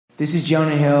This is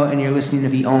Jonah Hill, and you're listening to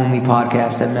the only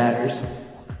podcast that matters.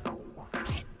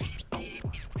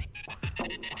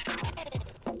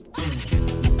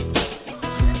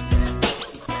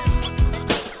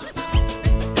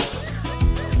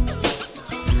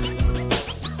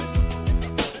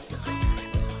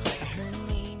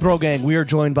 Bro Gang, we are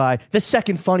joined by the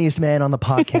second funniest man on the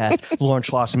podcast, Lawrence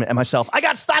Schlosserman, and myself. I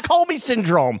got Stockholm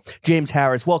Syndrome, James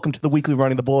Harris. Welcome to the weekly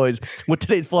Running the Boys, with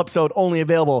today's full episode only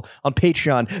available on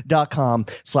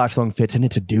patreon.com/throwingfits, and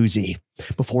it's a doozy.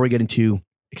 Before we get into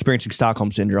experiencing Stockholm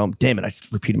Syndrome, damn it, I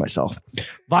repeated myself,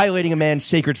 violating a man's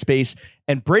sacred space,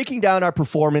 and breaking down our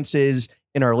performances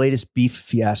in our latest beef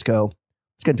fiasco.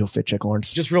 Let's get into a fit check,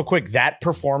 Lawrence. Just real quick, that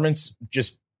performance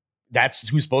that's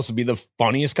who's supposed to be the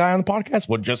funniest guy on the podcast.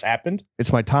 What just happened?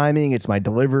 It's my timing. It's my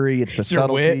delivery. It's the Your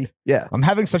subtlety. wit. Yeah. I'm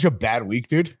having such a bad week,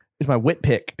 dude. It's my wit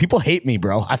pick. People hate me,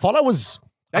 bro. I thought I was.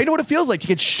 Now you know what it feels like to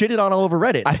get shitted on all over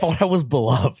Reddit. I thought I was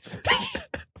beloved,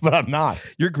 but I'm not.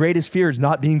 Your greatest fear is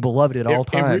not being beloved at all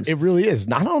times. It really is.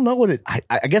 I don't know what it.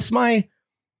 I guess my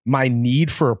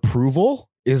need for approval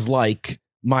is like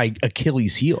my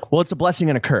Achilles heel. Well, it's a blessing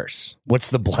and a curse. What's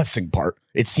the blessing part?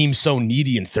 It seems so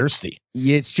needy and thirsty.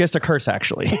 It's just a curse,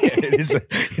 actually. It is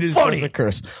Funny. just a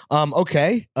curse.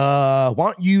 Okay. Why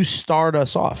don't you start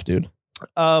us off, dude?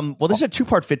 Well, this is a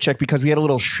two-part fit check because we had a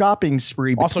little shopping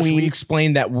spree. Also, should we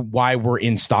explain that why we're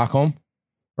in Stockholm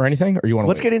or anything? Or you want to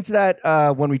Let's get into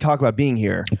that when we talk about being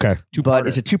here. Okay. But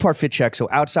it's a two-part fit check. So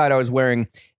outside, I was wearing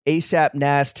ASAP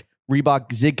Nast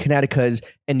Reebok Zig Kineticas,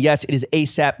 and yes, it is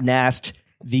ASAP Nast,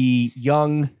 the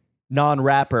young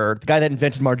non-rapper, the guy that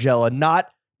invented Margiela, not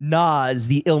Nas,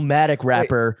 the Illmatic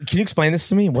rapper. Wait, can you explain this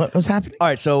to me? What was happening? All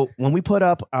right, so when we put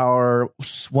up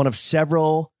one of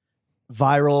several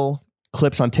viral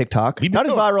clips on TikTok, not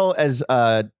as viral as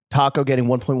Taco getting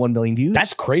 1.1 million views.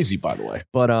 That's crazy, by the way.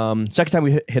 But second time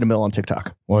we hit a mill on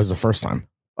TikTok. What was the first time?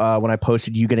 When I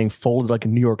posted you getting folded like a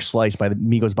New York slice by the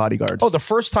Migos bodyguards. Oh, the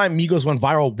first time Migos went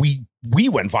viral, we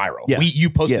went viral. Yeah.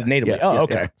 You posted natively.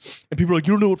 Okay. Yeah. And people are like,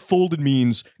 you don't know what folded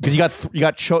means because you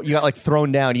got like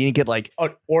thrown down. You didn't get like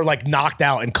or like knocked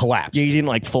out and collapsed. You didn't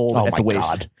like fold at the waist.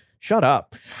 God. Shut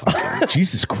up.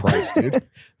 Jesus Christ, dude.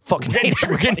 Fucking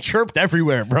we're getting chirped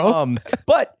everywhere, bro.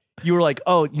 But you were like,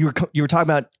 oh, you were talking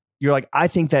about. You're like, I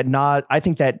think that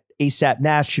ASAP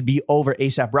Nast should be over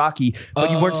ASAP Rocky, but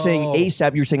you weren't saying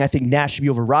ASAP. You were saying I think Nast should be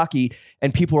over Rocky,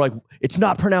 and people were like, it's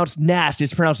not pronounced Nast,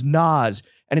 it's pronounced Nas,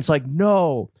 and it's like,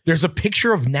 no, there's a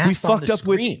picture of Nast on the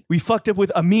screen. We fucked up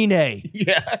with Amine.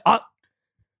 Yeah,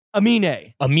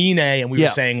 Amine, and we were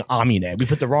saying Amine. We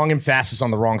put the wrong emphasis on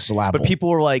the wrong syllable. But people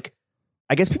were like,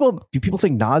 I guess do people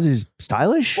think Nas is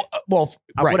stylish? Well,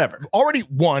 right. Whatever. Already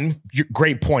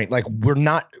great point. Like we're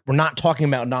not talking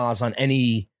about Nas on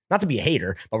any. Not to be a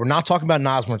hater, but we're not talking about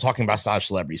Nas when we're talking about stylish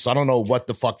celebrities. So I don't know what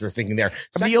the fuck they're thinking there.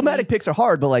 The Illmatic picks are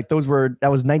hard, but like that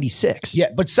was 96. Yeah,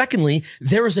 but secondly,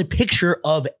 there is a picture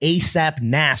of ASAP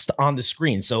Nast on the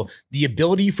screen. So the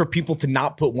ability for people to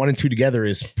not put one and two together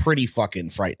is pretty fucking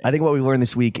frightening. I think what we learned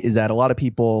this week is that a lot of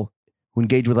people who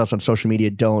engage with us on social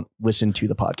media don't listen to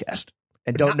the podcast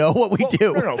and don't know what we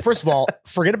do. No. First of all,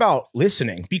 forget about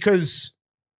listening because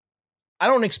I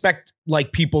don't expect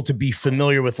like people to be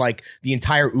familiar with like the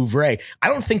entire oeuvre. I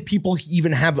don't think people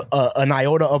even have an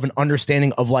iota of an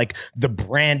understanding of like the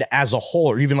brand as a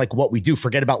whole or even like what we do.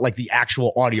 Forget about like the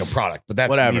actual audio product, but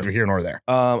that's neither here nor there.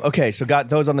 Okay, so got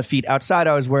those on the feet. Outside,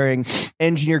 I was wearing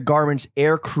Engineered Garments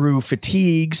Air Crew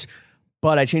fatigues,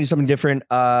 but I changed something different.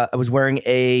 I was wearing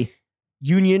a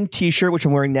Union t-shirt, which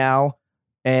I'm wearing now,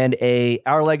 and a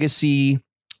Our Legacy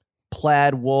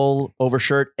plaid wool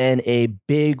overshirt and a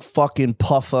big fucking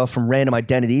puffer from Random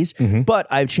Identities. Mm-hmm. But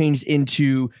I've changed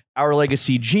into Our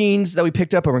Legacy jeans that we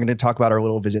picked up, and we're going to talk about our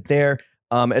little visit there,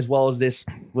 as well as this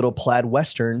little plaid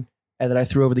Western that I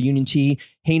threw over the Union tee,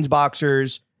 Hanes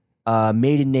boxers,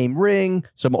 maiden name ring,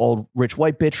 some old rich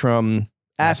white bitch from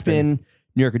Aspen,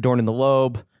 New York Adorning the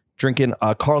Lobe, drinking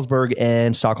Carlsberg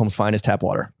and Stockholm's finest tap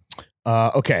water.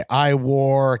 Okay, I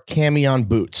wore camion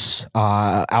boots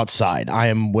outside. I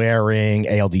am wearing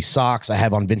ALD socks. I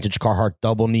have on vintage Carhartt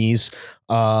double knees.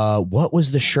 What was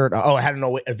the shirt? Oh, I had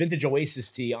a vintage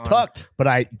Oasis tee on. Tucked.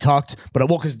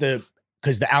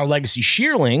 Because the Our Legacy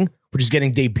shearling, which is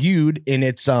getting debuted in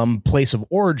its place of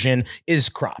origin, is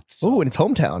cropped. So. Ooh, in its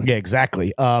hometown. Yeah,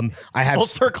 exactly. I have full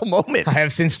circle moment. I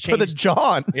have since changed for the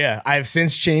John. Yeah, I have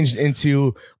since changed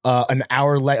into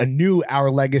a new Our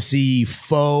Legacy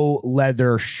faux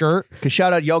leather shirt. Because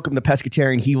shout out Joachim the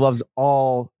pescatarian, he loves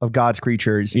all of God's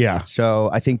creatures. Yeah,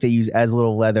 so I think they use as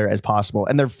little leather as possible,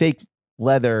 and they're fake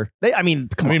leather. I mean,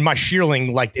 my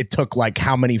shearling, like it took like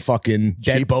how many fucking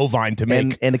dead Sheep. bovine to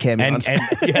make, and the camions.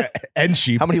 and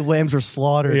sheep. How many lambs were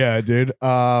slaughtered? Yeah, dude.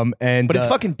 But But it's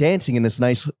fucking dancing in this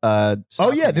nice.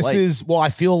 oh yeah, this is. Well, I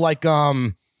feel like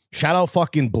shout out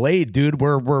fucking Blade, dude.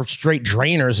 We're straight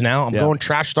drainers now. I'm going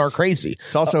trash star crazy.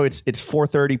 It's also it's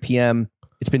 4:30 p.m.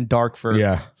 It's been dark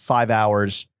for 5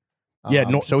 hours.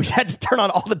 So we had to turn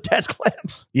on all the desk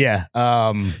lamps. Yeah.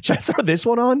 Should I throw this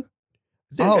one on?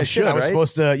 Oh shit! I was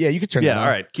supposed to. Yeah, you could turn that on.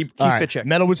 All right. Keep fit check.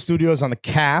 Metalwood Studios on the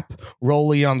cap,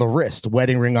 Rolly on the wrist,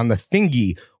 wedding ring on the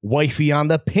thingy, wifey on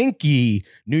the pinky,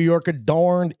 New York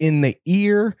adorned in the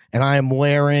ear, and I am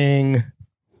wearing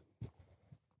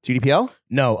CDPL?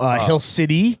 No, Hill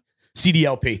City.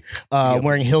 CDLP.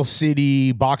 Wearing Hill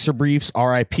City boxer briefs,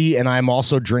 RIP, and I'm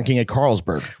also drinking a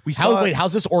Carlsberg.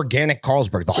 How's this organic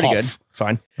Carlsberg? The Pretty Huff. good.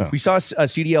 Fine. Oh. We saw a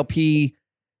CDLP,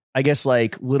 I guess,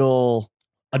 like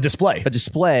a display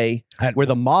where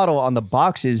the model on the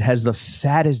boxes has the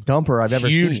fattest dumper I've ever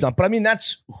seen. Huge dump. But I mean,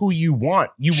 that's who you want.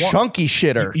 You want chunky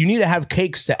shitter. You need to have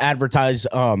cakes to advertise.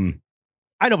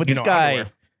 I know, but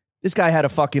this guy had a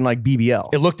fucking like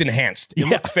BBL. It looked enhanced. It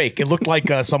looked fake. It looked like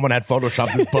someone had photoshopped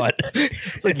his butt.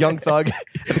 It's like Young Thug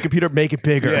at the computer, make it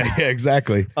bigger. Yeah,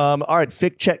 exactly. All right,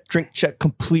 fit check, drink check,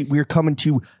 complete. We're coming to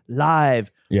you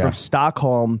live from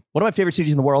Stockholm, one of my favorite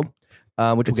cities in the world, which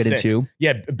we'll get into.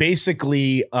 Yeah,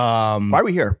 basically. Why are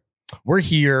we here? We're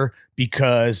here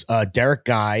because Derek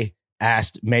Guy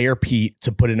asked Mayor Pete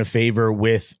to put in a favor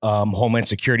with Homeland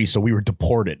Security, so we were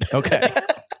deported. Okay.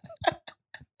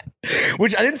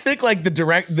 Which I didn't think like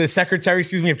the secretary,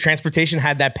 of transportation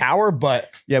had that power,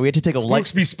 but yeah, we had to take We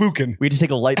had to take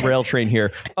a light rail train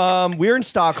here. We're in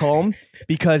Stockholm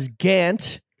because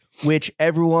Gant, which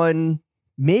everyone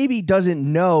maybe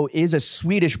doesn't know, is a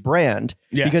Swedish brand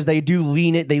because they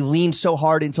lean so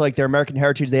hard into like their American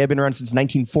heritage. They have been around since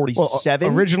 1947.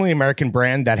 Well, originally American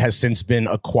brand that has since been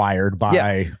acquired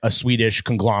by a Swedish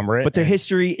conglomerate. But their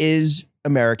history is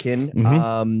American.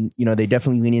 Mm-hmm. They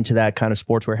definitely lean into that kind of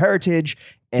sportswear heritage.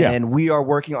 And we are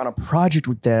working on a project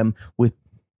with them with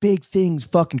big things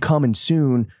fucking coming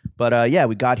soon. But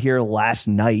we got here last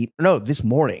night. No, this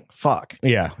morning. Fuck.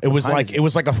 Yeah. It was like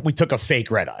we took a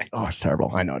fake red eye. Oh, it's terrible.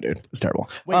 I know, dude. It's terrible.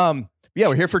 We're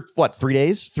here for what, 3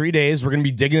 days? 3 days. We're gonna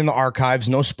be digging in the archives.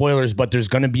 No spoilers, but there's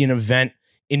gonna be an event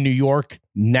in New York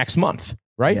next month,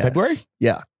 right? Yes. February?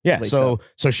 Yeah. Yeah, so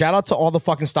shout out to all the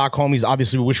fucking Stockholmies.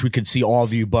 Obviously, we wish we could see all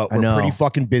of you, but we're pretty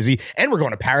fucking busy. And we're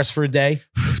going to Paris for a day.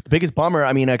 The biggest bummer,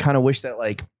 I mean, I kind of wish that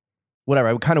I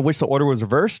kind of wish the order was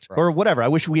reversed or whatever. I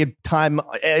wish we had time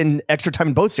and extra time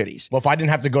in both cities. Well, if I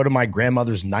didn't have to go to my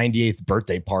grandmother's 98th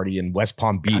birthday party in West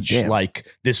Palm Beach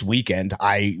this weekend,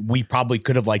 we probably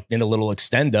could have done a little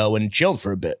extendo and chilled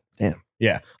for a bit. Damn.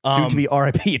 Yeah. Soon to be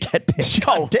RIP, dead bitch.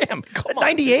 Oh, damn.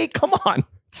 98? Come on.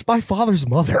 It's my father's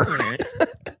mother.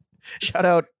 Shout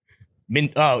out.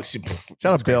 Shout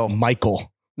out Bill.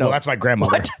 Michael. No, that's my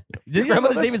grandmother. What? Your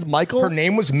grandmother's name is Michael? Her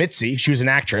name was Mitzi. She was an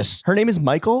actress. Her name is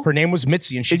Michael? Her name was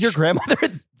Mitzi. And is your grandmother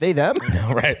they, them?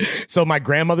 No, right. So my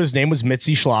grandmother's name was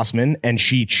Mitzi Schlossman, and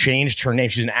she changed her name.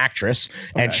 She's an actress,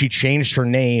 and she changed her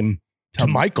name to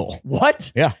Michael.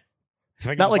 What? Yeah.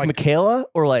 Not like Michaela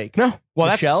or no.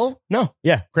 Well, Michelle? No.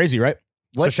 Yeah. Crazy, right?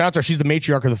 What? So shout out to her. She's the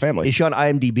matriarch of the family. Is she on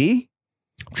IMDb?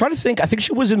 I'm trying to think. I think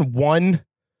she was in one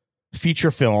feature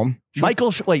film. Michael,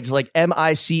 it's like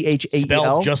Michael.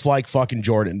 Spelled just like fucking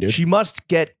Jordan, dude. She must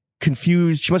get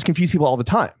confused. She must confuse people all the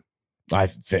time. I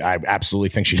absolutely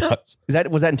think she does.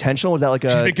 Was that intentional? Was that like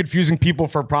she's been confusing people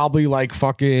for probably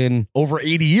fucking over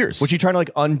 80 years. Was she trying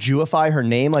to un-Jewify her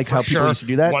name, like how people used to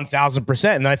do that?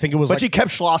 1000%. And then I think it was, but she kept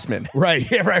Schlossman, right?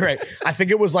 Yeah, right. I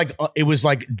think it was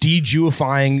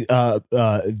de-Jewifying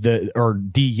or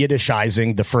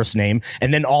de-Yiddishizing the first name,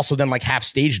 and then also half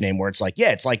stage name where it's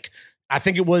I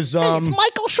think it was it's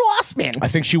Michael Schlossman. I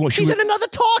think she's in another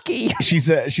talkie. She's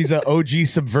a OG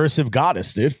subversive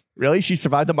goddess, dude. Really? She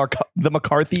survived the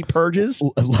McCarthy purges?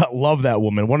 Love that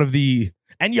woman. One of the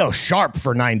sharp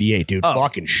for 98, dude.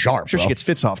 Fucking sharp. I'm sure she gets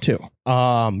fits off too.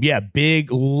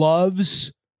 Big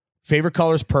loves. Favorite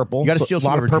color is purple. You got to steal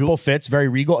some a lot of purple fits, very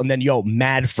regal, and then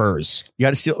mad furs. You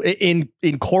got to steal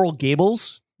in Coral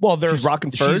Gables. Well, there's she's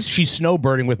rocking furs. She's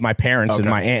snowbirding with my parents and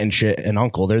my aunt and shit and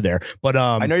uncle. They're there, but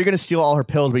I know you're gonna steal all her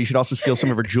pills, but you should also steal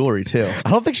some of her jewelry too. I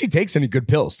don't think she takes any good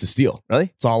pills to steal.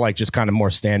 Really? It's all just kind of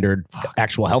more standard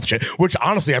actual health shit. Which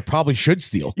honestly, I probably should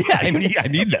steal. Yeah, I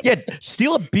need them. Yeah,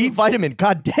 steal a B vitamin.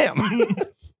 God damn.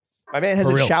 My man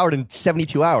hasn't real. showered in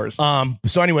 72 hours.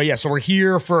 So anyway, yeah. So we're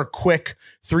here for a quick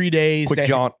 3 days. Quick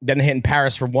jaunt. Then hitting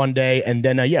Paris for 1 day, and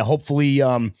then hopefully,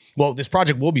 this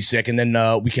project will be sick, and then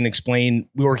we can explain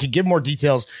or can give more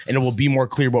details, and it will be more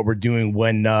clear what we're doing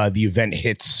when the event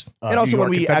hits. And also New when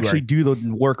York we in February. actually do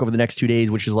the work over the next 2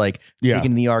 days, which is like digging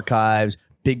in the archives,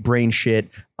 big brain shit.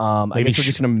 I guess we're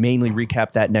just going to mainly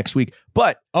recap that next week.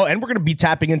 But and we're going to be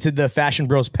tapping into the Fashion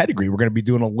Bros pedigree. We're going to be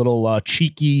doing a little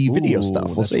cheeky video stuff.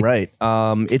 We'll that's see. right.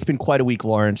 It's been quite a week,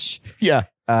 Lawrence. Yeah.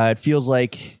 It feels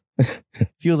like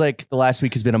the last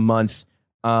week has been a month.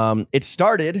 It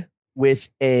started with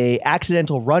a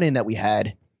accidental run-in that we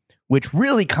had, which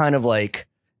really kind of like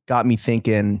got me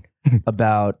thinking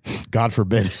about, God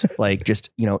forbid, like just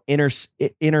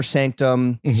inner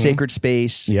sanctum, sacred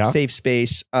space, safe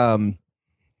space.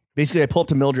 Basically, I pulled up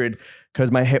to Mildred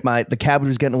because the cabin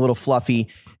was getting a little fluffy,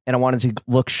 and I wanted to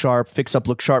look sharp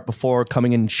before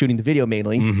coming and shooting the video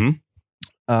mainly.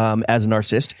 As a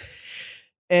narcissist.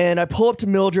 And I pull up to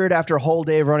Mildred after a whole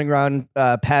day of running around,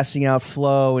 passing out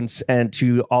Flo and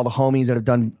to all the homies that have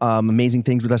done amazing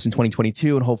things with us in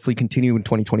 2022 and hopefully continue in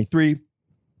 2023.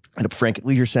 And up Frank at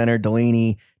Leisure Center,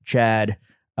 Delaney, Chad,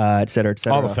 et cetera, et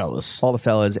cetera. all the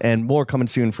fellas, and more coming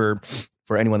soon for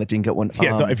anyone that didn't get one.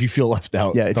 Yeah, if you feel left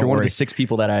out, if don't you're one of worry. the 6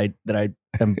 people that I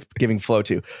am giving Flo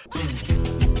to.